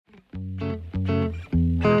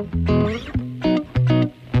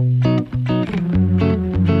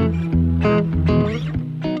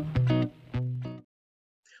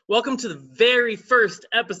Welcome to the very first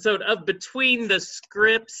episode of Between the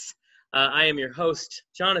Scripts. I am your host,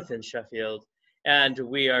 Jonathan Sheffield, and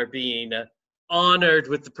we are being honored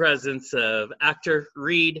with the presence of actor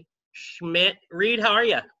Reed Schmidt. Reed, how are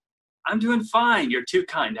you? I'm doing fine. You're too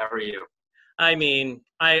kind. How are you? I mean,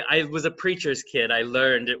 I was a preacher's kid. I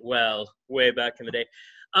learned it well way back in the day.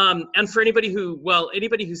 And for anybody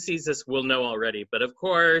who sees this will know already. But of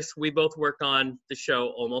course, we both work on the show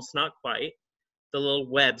Almost Not Quite, the little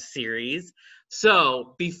web series.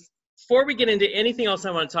 So before we get into anything else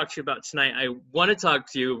I want to talk to you about tonight, I want to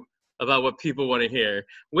talk to you about what people want to hear,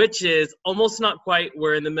 which is Almost Not Quite.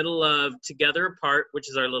 We're in the middle of Together Apart, which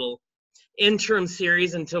is our little interim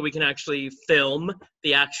series until we can actually film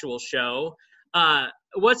the actual show.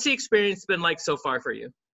 What's the experience been like so far for you?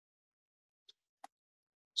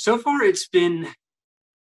 So far, it's been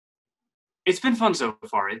fun so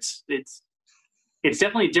far. It's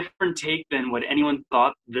definitely a different take than what anyone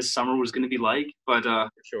thought this summer was going to be like. But For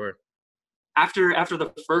sure. After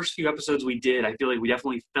the first few episodes we did, I feel like we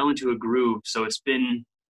definitely fell into a groove. So things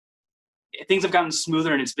have gotten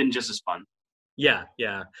smoother, and it's been just as fun. Yeah.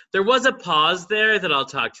 There was a pause there that I'll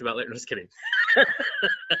talk to you about later. Just kidding.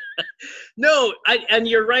 No, and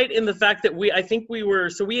you're right in the fact that we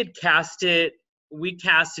had cast it. We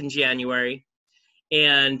cast in January,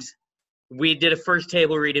 and we did a first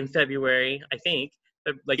table read in February, I think,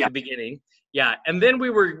 the beginning. Yeah, and then we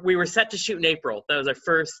were set to shoot in April. That was our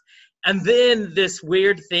first. And then this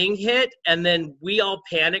weird thing hit, and then we all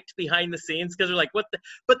panicked behind the scenes because we're like, what the?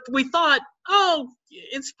 But we thought, oh,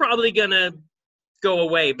 it's probably going to go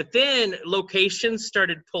away. But then locations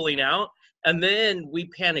started pulling out, and then we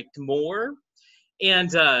panicked more.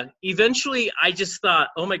 And eventually I just thought,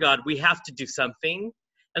 oh my God, we have to do something.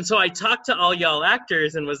 And so I talked to all y'all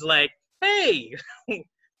actors and was like, hey,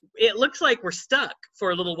 it looks like we're stuck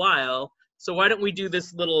for a little while. So why don't we do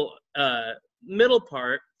this little middle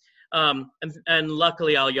part? And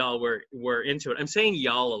luckily all y'all were into it. I'm saying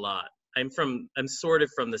y'all a lot. I'm sort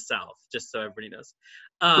of from the South, just so everybody knows.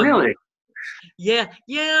 Really? Yeah,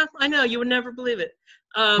 I know. You would never believe it.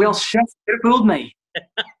 Well, chef, it fooled me.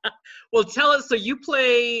 Well, tell us. So you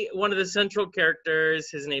play one of the central characters.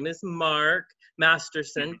 His name is Mark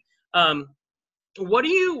Masterson. What do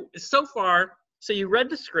you, so far, so you read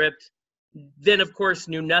the script, then of course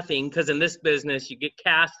knew nothing, because in this business you get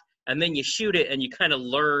cast and then you shoot it and you kind of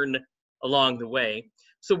learn along the way.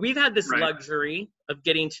 So we've had this luxury of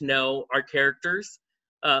getting to know our characters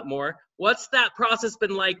more. What's that process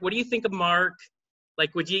been like? What do you think of Mark?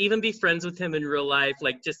 Like, would you even be friends with him in real life?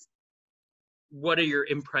 Like, just what are your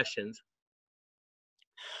impressions?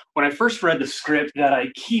 When I first read the script that I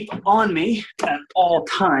keep on me at all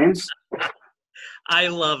times. I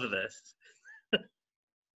love this.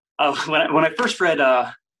 When I first read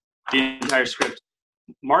the entire script,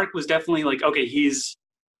 Mark was definitely like, okay, he's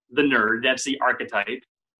the nerd. That's the archetype.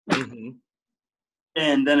 Mm-hmm.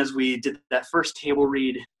 And then as we did that first table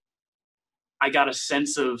read, I got a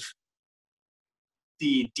sense of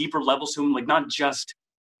the deeper levels to him, like not just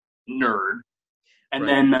nerd. And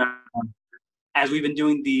then as we've been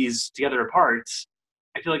doing these Together Apart,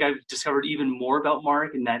 I feel like I've discovered even more about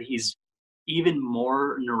Mark, and that he's even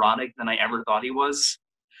more neurotic than I ever thought he was.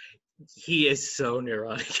 He is so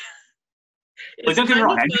neurotic. Like, don't get me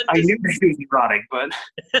wrong, I knew that he was neurotic, but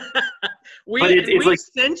we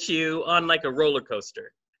sent you on like a roller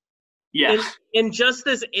coaster. Yeah. In just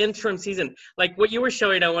this interim season, like what you were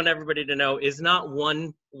showing, I want everybody to know, is not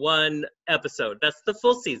one episode. That's the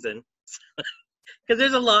full season. Because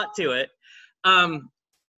there's a lot to it.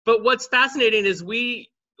 But what's fascinating is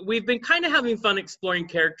we've been kind of having fun exploring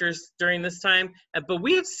characters during this time, but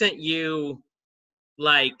we have sent you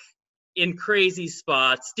like in crazy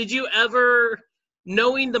spots. Did you ever,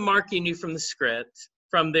 knowing the Mark you knew from the script,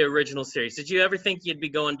 from the original series, did you ever think you'd be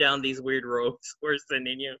going down these weird roads we're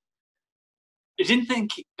sending you? I didn't think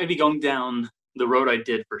I'd be going down the road I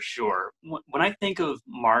did, for sure. When I think of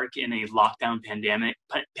Mark in a lockdown pandemic,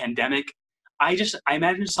 I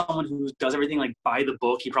imagine someone who does everything like by the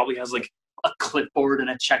book. He probably has like a clipboard and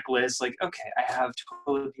a checklist. Like, okay, I have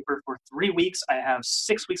toilet paper for 3 weeks. I have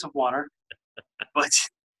 6 weeks of water. But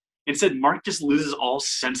instead, Mark just loses all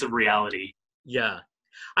sense of reality. Yeah.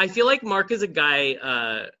 I feel like Mark is a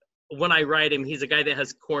guy, when I write him, he's a guy that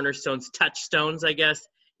has cornerstones, touchstones, I guess,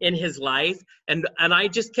 in his life. And I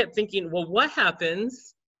just kept thinking, well, what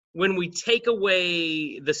happens when we take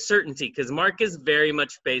away the certainty? Because Mark is very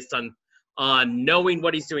much based on knowing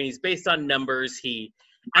what he's doing. He's based on numbers.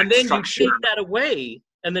 And then you take that away,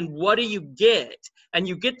 and then what do you get? And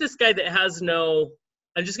you get this guy that has no,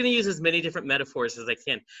 I'm just going to use as many different metaphors as I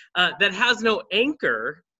can, that has no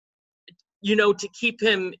anchor to keep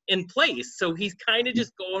him in place. So he's kind of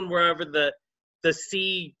just going wherever the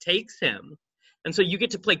sea takes him. And so you get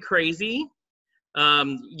to play crazy.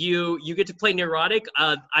 You get to play neurotic.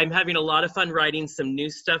 I'm having a lot of fun writing some new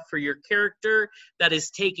stuff for your character that is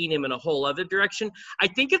taking him in a whole other direction. I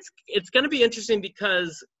think it's going to be interesting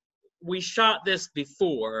because we shot this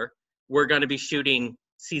before we're going to be shooting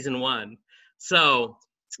season 1. So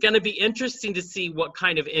it's going to be interesting to see what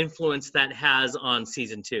kind of influence that has on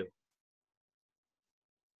season 2.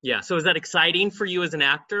 Yeah. So is that exciting for you as an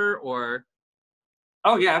actor, or?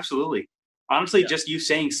 Oh yeah, absolutely. Honestly, just you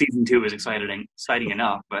saying season 2 is exciting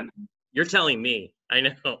enough, but you're telling me. I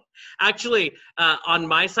know. Actually, on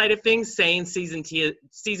my side of things, saying season 2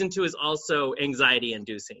 is also anxiety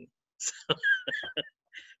inducing.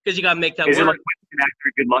 Because you got to make that work. Is it like an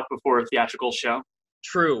actor good luck before a theatrical show?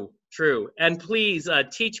 True. And please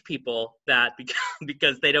teach people that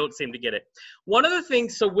because they don't seem to get it. One of the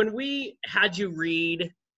things, so when we had you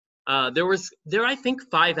read, there I think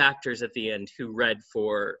 5 actors at the end who read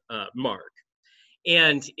for Mark.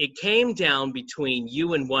 And it came down between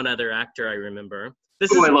you and one other actor, I remember.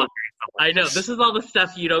 I know. This is all the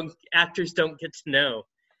stuff actors don't get to know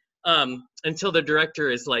until the director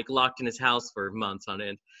is like locked in his house for months on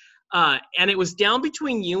end. And it was down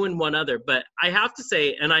between you and one other. But I have to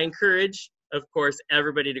say, and I encourage, of course,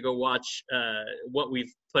 everybody to go watch what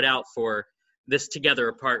we've put out for this Together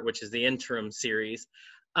Apart, which is the interim series.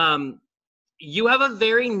 You have a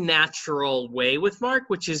very natural way with Mark,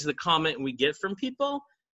 which is the comment we get from people.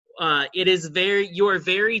 You are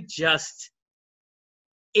very just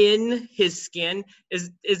in his skin.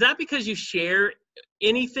 Is that because you share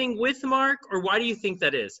anything with Mark, or why do you think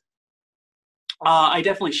that is? I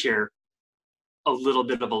definitely share a little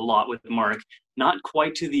bit of a lot with Mark. Not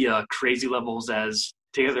quite to the crazy levels as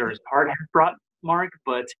Together Apart has brought Mark,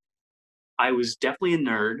 but I was definitely a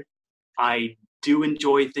nerd. I do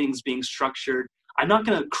enjoy things being structured. I'm not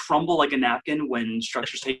going to crumble like a napkin when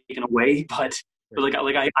structure's taken away, but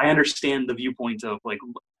I understand the viewpoint of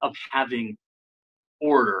having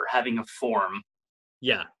order, having a form.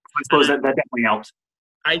 Yeah. I suppose that definitely helps.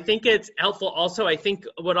 I think it's helpful. Also, I think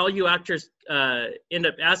what all you actors end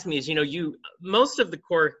up asking me is, most of the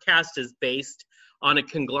core cast is based on a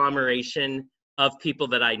conglomeration of people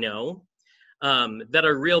that I know. That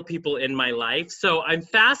are real people in my life. So I'm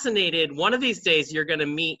fascinated. One of these days you're going to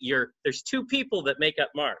meet there's 2 people that make up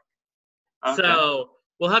Mark. Okay. So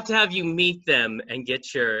we'll have to have you meet them and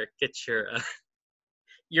get your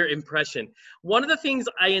impression. One of the things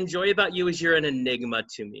I enjoy about you is you're an enigma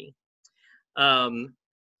to me.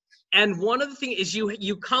 And one of the things is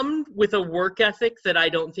you come with a work ethic that I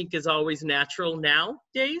don't think is always natural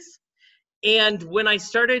nowadays. And when I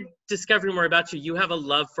started discovering more about you, you have a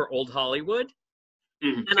love for old Hollywood.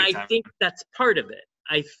 And exactly. I think that's part of it.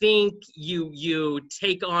 I think you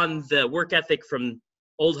take on the work ethic from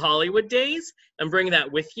old Hollywood days and bring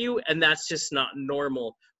that with you, and that's just not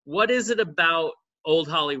normal. What is it about old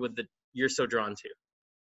Hollywood that you're so drawn to?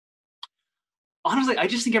 Honestly, I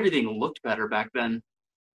just think everything looked better back then.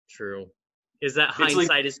 True. Is that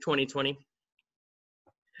hindsight is 2020?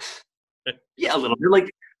 Yeah, a little bit.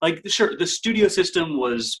 Sure, the studio system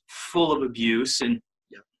was full of abuse, and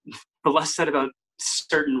the less said about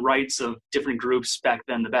certain rights of different groups back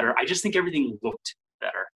then, the better. I just think everything looked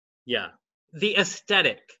better. Yeah. The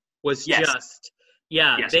aesthetic was Yes.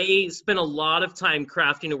 They spent a lot of time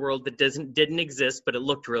crafting a world that didn't exist, but it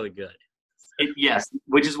looked really good. Yes,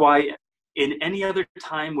 which is why in any other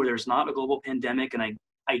time where there's not a global pandemic and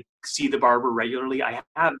I see the barber regularly, I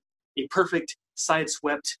have a perfect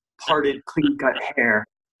side-swept, parted, clean-cut hair.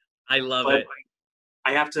 I love it.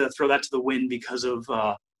 I have to throw that to the wind because of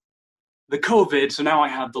the COVID, so now I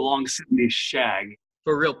have the long 70s shag.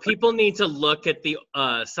 For real, people need to look at the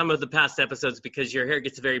some of the past episodes because your hair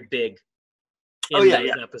gets very big in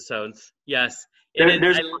those episodes. Yes.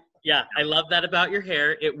 I love that about your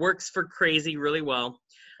hair. It works for crazy really well.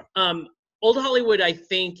 Old Hollywood, I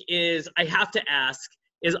think, I have to ask,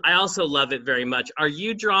 I also love it very much. Are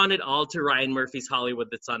you drawn at all to Ryan Murphy's Hollywood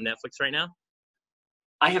that's on Netflix right now?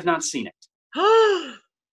 I have not seen it.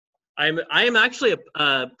 I am actually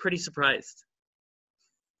pretty surprised.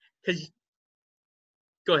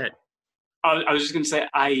 Go ahead. I was just going to say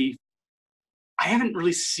I haven't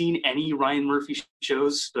really seen any Ryan Murphy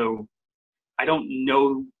shows, so I don't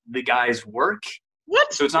know the guy's work.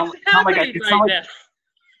 What? So it's not happening like right now?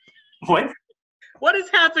 What? What is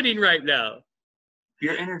happening right now?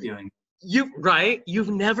 You're interviewing. You've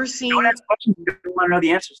never seen. Don't ask questions you don't want to know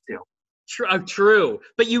the answers to. True.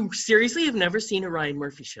 But you seriously have never seen a Ryan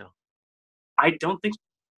Murphy show? I don't think so.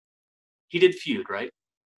 He did Feud, right?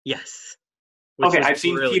 Yes. Okay, I've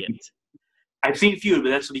seen Feud. I've seen Feud, but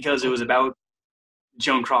that's because it was about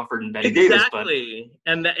Joan Crawford and Betty Davis. Exactly.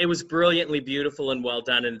 And it was brilliantly beautiful and well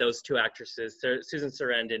done. And those two actresses, Susan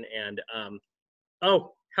Sarandon and,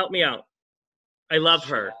 help me out. I love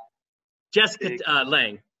her. Jessica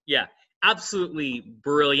Lange. Yeah. Absolutely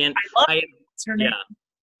brilliant. What's her name?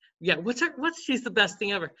 Yeah. She's the best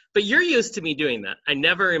thing ever. But you're used to me doing that. I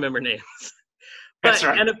never remember names. That's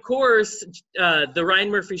right. And of course, the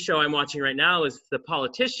Ryan Murphy show I'm watching right now is The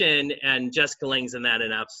Politician, and Jessica Lange's in that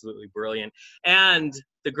and absolutely brilliant. And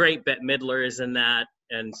the great Bette Midler is in that.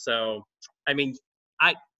 And so, I mean,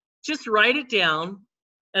 I just write it down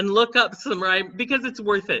and look up some Ryan, because it's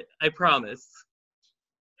worth it. I promise.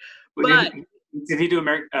 Did he do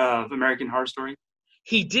American Horror Story?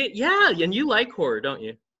 He did, yeah. And you like horror, don't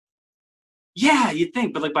you? Yeah, you'd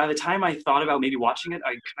think, but like by the time I thought about maybe watching it,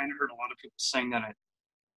 I kind of heard a lot of people saying that.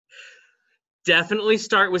 Definitely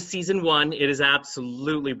start with season 1. It is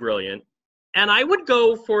absolutely brilliant, and I would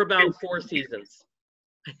go for about 4 seasons.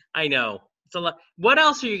 I know it's a lot. What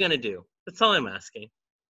else are you gonna do? That's all I'm asking.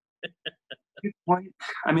 Good point.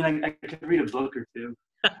 I mean, I could read a book or two.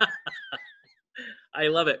 I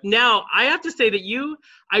love it. Now, I have to say that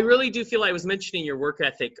I really do feel, I was mentioning your work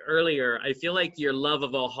ethic earlier. I feel like your love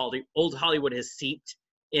of old Hollywood has seeped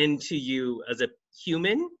into you as a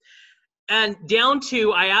human. And down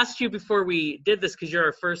to, I asked you before we did this, because you're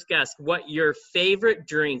our first guest, what your favorite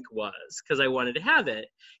drink was, because I wanted to have it.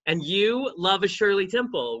 And you love a Shirley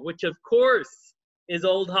Temple, which of course is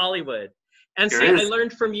old Hollywood. And so I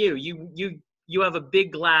learned from you. You have a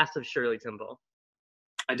big glass of Shirley Temple.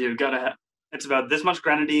 I do. It's about this much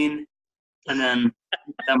grenadine, and then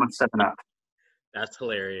that much 7-Up. That's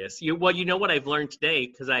hilarious. You know what I've learned today,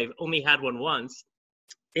 because I've only had one once,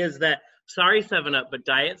 is that, sorry 7-Up, but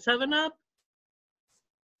Diet 7-Up,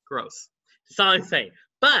 gross. That's all I'm saying.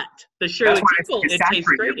 But the Shirley Temple, it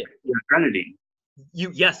tastes great. Grenadine.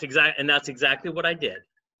 Yes, exactly, and that's exactly what I did.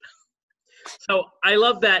 So I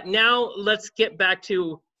love that. Now let's get back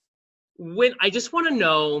to when. I just want to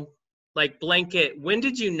know, like, blanket, when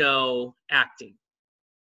did you know acting?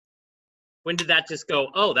 When did that just go,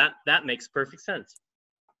 oh, that makes perfect sense?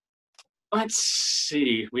 Let's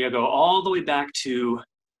see. We go all the way back to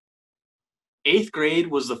 8th grade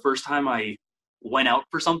was the first time I went out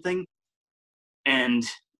for something. And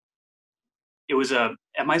it was at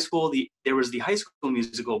my school, there was the high school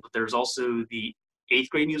musical, but there was also the 8th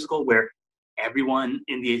grade musical where everyone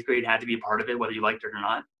in the 8th grade had to be a part of it, whether you liked it or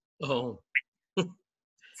not. Oh.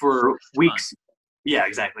 For weeks. Fun. Yeah,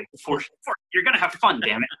 exactly. You're going to have fun,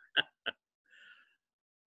 damn it.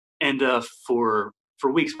 And for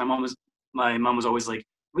weeks, my mom was always like,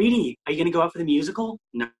 Reedy, are you going to go out for the musical?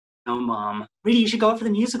 No, Mom. Reedy, you should go out for the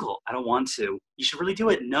musical. I don't want to. You should really do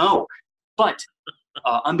it. No. But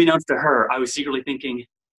unbeknownst to her, I was secretly thinking,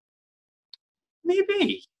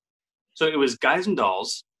 maybe. So it was Guys and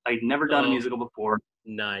Dolls. I'd never done a musical before.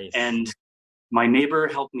 Nice. And my neighbor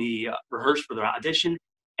helped me rehearse for the audition.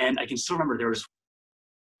 And I can still remember there was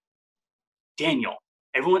Daniel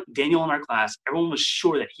in our class. Everyone was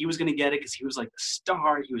sure that he was going to get it because he was like the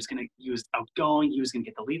star. He was outgoing. He was going to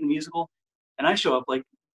get the lead in the musical. And I show up like,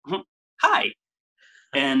 hi,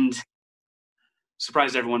 and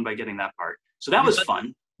surprised everyone by getting that part. So that was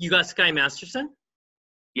fun. You got Sky Masterson?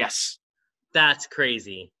 Yes. That's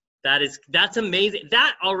crazy. That's amazing.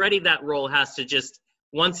 That role has to just,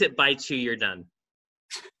 once it bites you, you're done.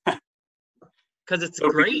 Because it's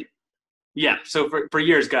great. Yeah, so for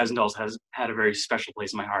years, Guys and Dolls has had a very special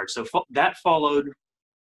place in my heart. So that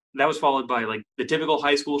was followed by like the typical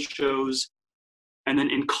high school shows. And then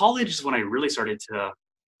in college is when I really started to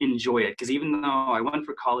enjoy it. Because even though I went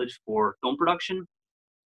for college for film production,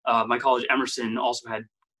 my college, Emerson, also had,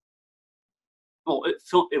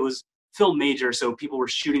 it was film major, so people were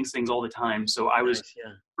shooting things all the time. So I was,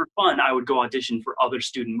 for fun, I would go audition for other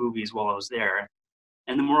student movies while I was there.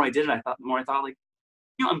 And the more I did it, the more I thought, like,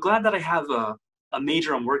 I'm glad that I have a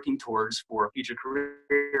major I'm working towards for a future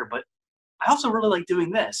career, but I also really like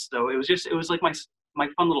doing this. So it was like my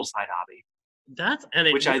fun little side hobby.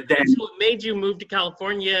 It made you move to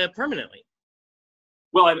California permanently.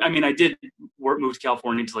 Well, I did move to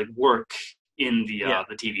California to like work in the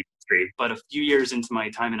TV industry, but a few years into my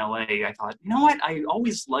time in LA, I thought, you know what? I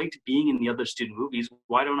always liked being in the other student movies.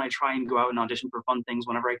 Why don't I try and go out and audition for fun things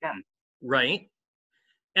whenever I can? Right.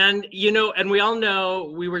 And, and we all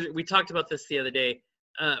know, we talked about this the other day,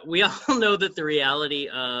 we all know that the reality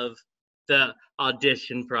of the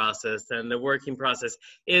audition process and the working process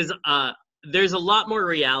is, there's a lot more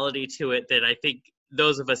reality to it that I think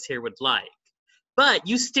those of us here would like. But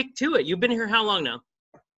you stick to it. You've been here how long now?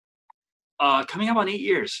 Coming up on 8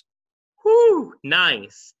 years. Whew,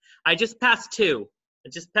 nice. I just passed 2. I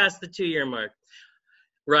just passed the 2-year mark,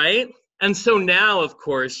 right? And so now, of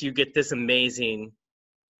course, you get this amazing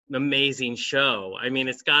show. I mean,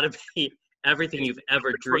 it's got to be everything you've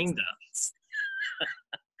ever dreamed of.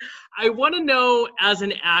 I want to know, as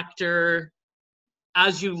an actor,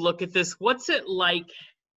 as you look at this, what's it like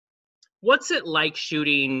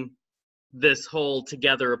shooting this whole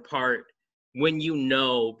Together Apart when you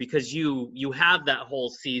know, because you have that whole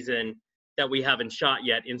season that we haven't shot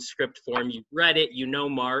yet in script form, you've read it, you know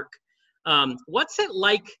Mark. What's it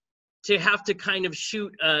like to have to kind of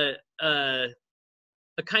shoot a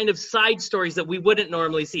kind of side stories that we wouldn't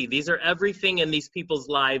normally see? These are everything in these people's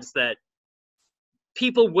lives that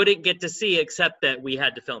people wouldn't get to see except that we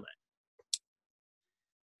had to film it.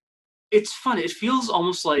 It's fun. It feels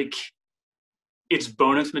almost like it's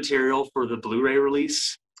bonus material for the Blu-ray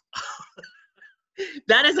release.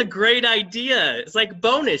 That is a great idea. It's like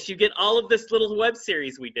bonus. You get all of this little web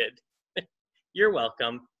series we did. You're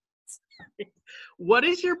welcome. What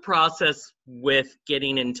is your process with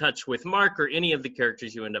getting in touch with Mark or any of the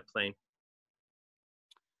characters you end up playing?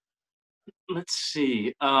 Let's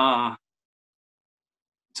see.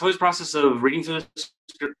 It's always a process of reading through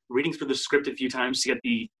the script a few times to get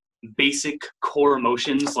the basic core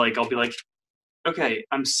emotions. Like, I'll be like, okay,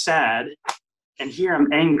 I'm sad, and here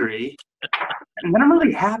I'm angry, and then I'm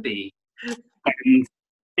really happy. And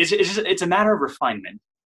it's a matter of refinement.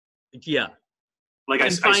 Yeah. Like,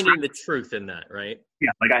 and finding the truth in that, right?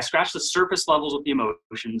 Yeah, like I scratch the surface levels with the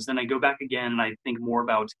emotions, then I go back again and I think more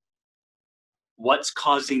about what's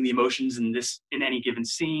causing the emotions in any given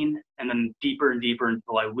scene, and then deeper and deeper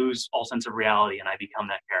until I lose all sense of reality and I become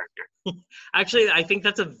that character. Actually, I think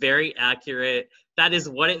that's a very accurate, that is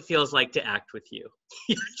what it feels like to act with you.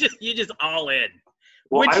 You just all in.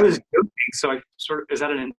 Well, I was joking, so I sort of, is that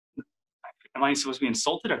am I supposed to be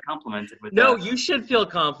insulted or complimented with that? No, you should feel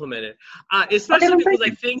complimented. Especially because I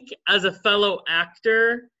think as a fellow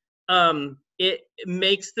actor, it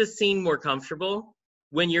makes the scene more comfortable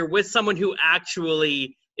when you're with someone who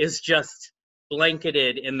actually is just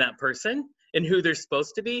blanketed in that person and who they're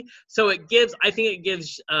supposed to be. So I think it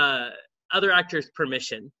gives other actors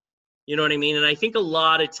permission. You know what I mean? And I think a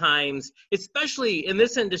lot of times, especially in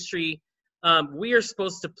this industry, we are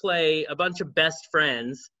supposed to play a bunch of best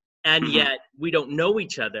friends, and yet we don't know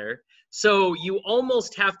each other. So you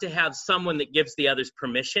almost have to have someone that gives the others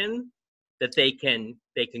permission that they can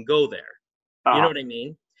go there. You know what I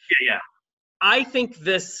mean? Yeah. I think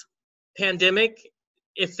this pandemic,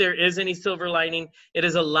 if there is any silver lining, it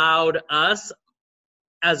has allowed us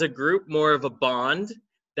as a group more of a bond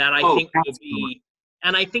that I think will be,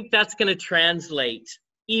 and I think that's going to translate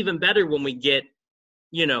even better when we get,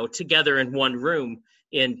 together in one room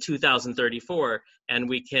in 2034 and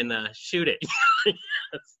we can shoot it. Yes.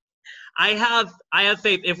 I have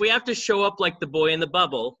faith. If we have to show up like the boy in the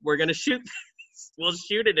bubble, we're going to shoot this. We'll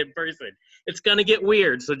shoot it in person. It's going to get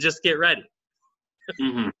weird, so just get ready.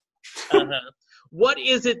 What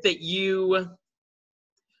is it that do you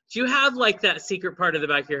have like that secret part of the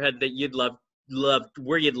back of your head that you'd love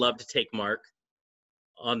where you'd love to take Mark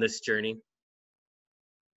on this journey?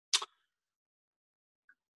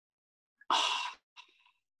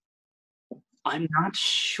 I'm not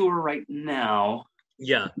sure right now.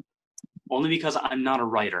 Yeah. Only because I'm not a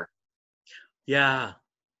writer. Yeah.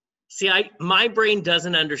 See, my brain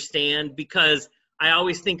doesn't understand because I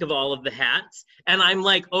always think of all of the hats, and I'm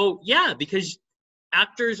like, oh yeah, because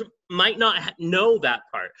actors might not know that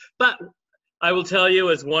part. But I will tell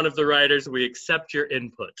you, as one of the writers, we accept your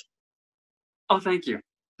input. Oh, thank you.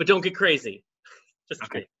 But don't get crazy. Just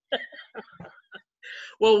okay.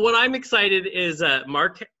 Well, what I'm excited is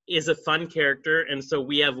Mark is a fun character, and so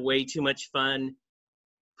we have way too much fun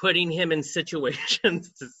putting him in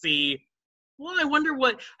situations to see, well, I wonder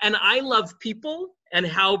what, and I love people and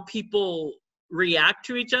how people react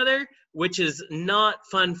to each other, which is not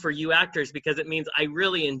fun for you actors because it means I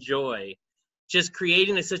really enjoy just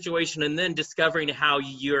creating a situation and then discovering how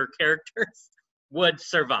your characters would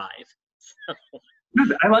survive.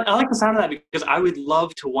 I like the sound of that because I would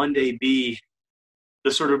love to one day be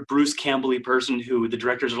the sort of Bruce Campbell-y person who the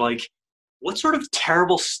directors are like, what sort of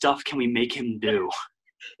terrible stuff can we make him do?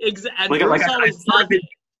 Exactly. Bruce always does it.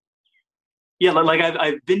 Yeah, like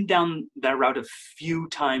I've been down that route a few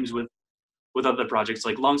times with other projects.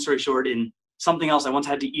 Like, long story short, in something else, I once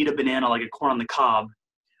had to eat a banana like a corn on the cob.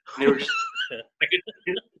 And they were just, I could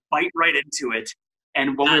bite right into it.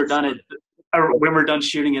 And when we were done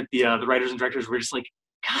shooting it, the writers and directors were just like,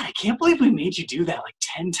 God, I can't believe we made you do that like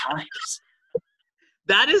 10 times.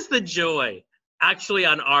 That is the joy. actually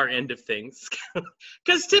on our end of things.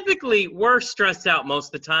 Because typically we're stressed out most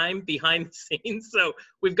of the time behind the scenes. So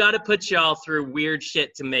we've got to put y'all through weird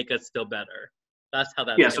shit to make us feel better. That's how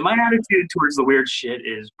that's Yeah, so my attitude towards the weird shit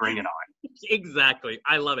is bring it on. Exactly.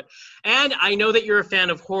 I love it. And I know that you're a fan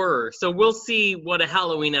of horror. So we'll see what a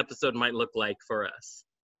Halloween episode might look like for us.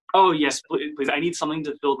 Oh, yes, please. I need something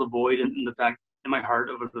to fill the void in my heart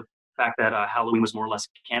over the fact that Halloween was more or less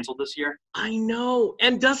canceled this year. I know.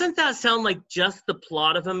 And doesn't that sound like just the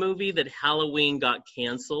plot of a movie that Halloween got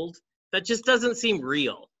canceled? That just doesn't seem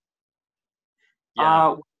real.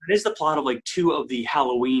 Yeah. It is the plot of like 2 of the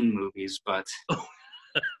Halloween movies, but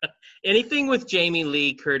anything with Jamie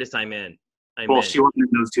Lee Curtis, I'm in. She wasn't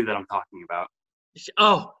in those 2 that I'm talking about.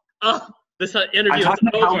 This interview is talking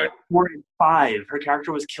about over. 4 and 5. Her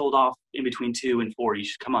character was killed off in between 2 and 4. You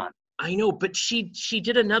should come on. I know, but she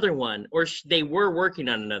did another one, or they were working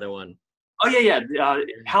on another one. Oh yeah.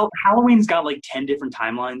 Halloween's got like 10 different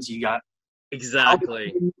timelines. You got exactly.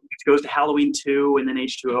 Halloween, which goes to Halloween 2, and then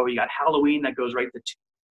H2O. You got Halloween that goes right to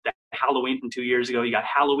Halloween from 2 years ago. You got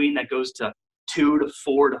Halloween that goes to 2 to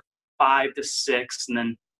 4 to 5 to 6, and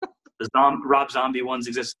then the Rob Zombie ones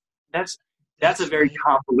exist. That's a very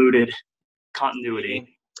convoluted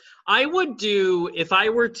continuity. I would do, if I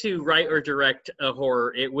were to write or direct a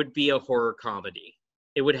horror, it would be a horror comedy.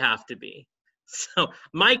 It would have to be. So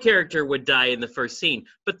my character would die in the first scene,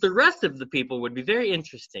 but the rest of the people would be very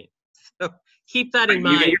interesting. So keep that in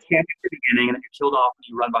mind. You get your camera at the beginning, and then you're killed off, and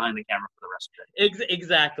you run behind the camera for the rest of it.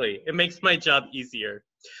 Exactly. It makes my job easier.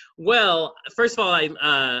 Well, first of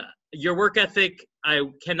all, your work ethic, I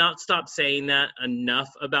cannot stop saying that enough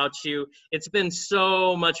about you. It's been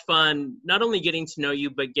so much fun, not only getting to know you,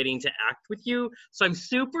 but getting to act with you. So I'm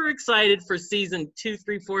super excited for season 2,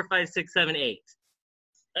 3, 4, 5, 6, 7, 8.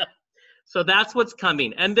 So that's what's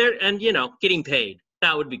coming. And getting paid.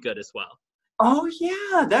 That would be good as well. Oh,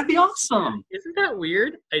 yeah. That'd be awesome. Isn't that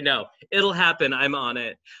weird? I know. It'll happen. I'm on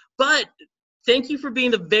it. But thank you for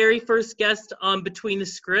being the very first guest on Between the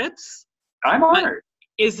Scripts. I'm honored.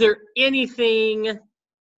 Is there anything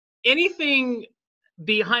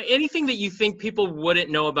behind anything that you think people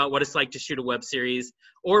wouldn't know about what it's like to shoot a web series,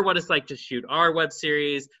 or what it's like to shoot our web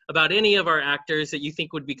series, about any of our actors that you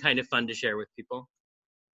think would be kind of fun to share with people?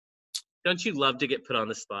 Don't you love to get put on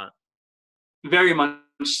the spot? Very much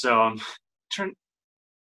so.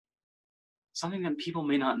 Something that people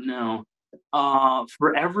may not know.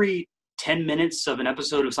 For every 10 minutes of an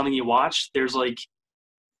episode of something you watch, there's like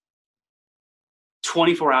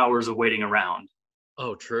 24 hours of waiting around.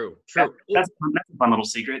 Oh, true. That's a fun little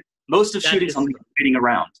secret. Most of shooting something is waiting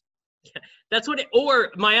around. Yeah, that's what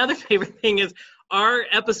or my other favorite thing is our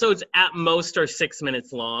episodes at most are 6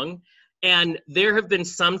 minutes long. And there have been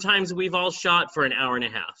some times we've all shot for an hour and a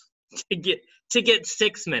half to get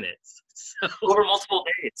 6 minutes. So, over multiple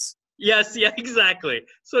days. Yes, yeah, exactly.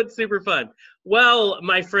 So it's super fun. Well,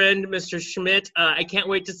 my friend, Mr. Schmidt, I can't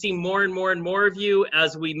wait to see more and more and more of you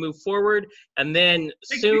as we move forward. And then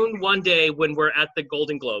soon, one day, when we're at the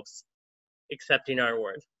Golden Globes, accepting our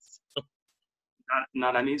award.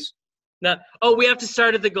 Not Emmys? We have to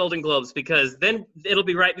start at the Golden Globes, because then it'll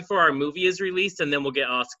be right before our movie is released, and then we'll get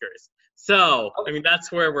Oscars. So, I mean,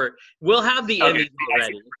 that's where we'll have the Emmys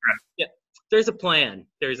already. Yeah, there's a plan.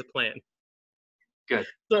 Good.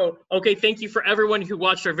 So, okay, thank you for everyone who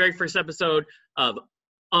watched our very first episode of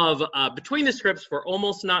Between the Scripts for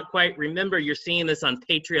Almost Not Quite. Remember, you're seeing this on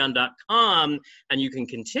patreon.com, and you can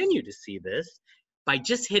continue to see this by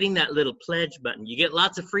just hitting that little pledge button. You get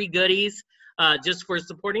lots of free goodies just for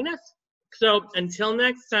supporting us. So, until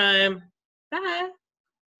next time, bye.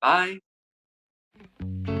 Bye.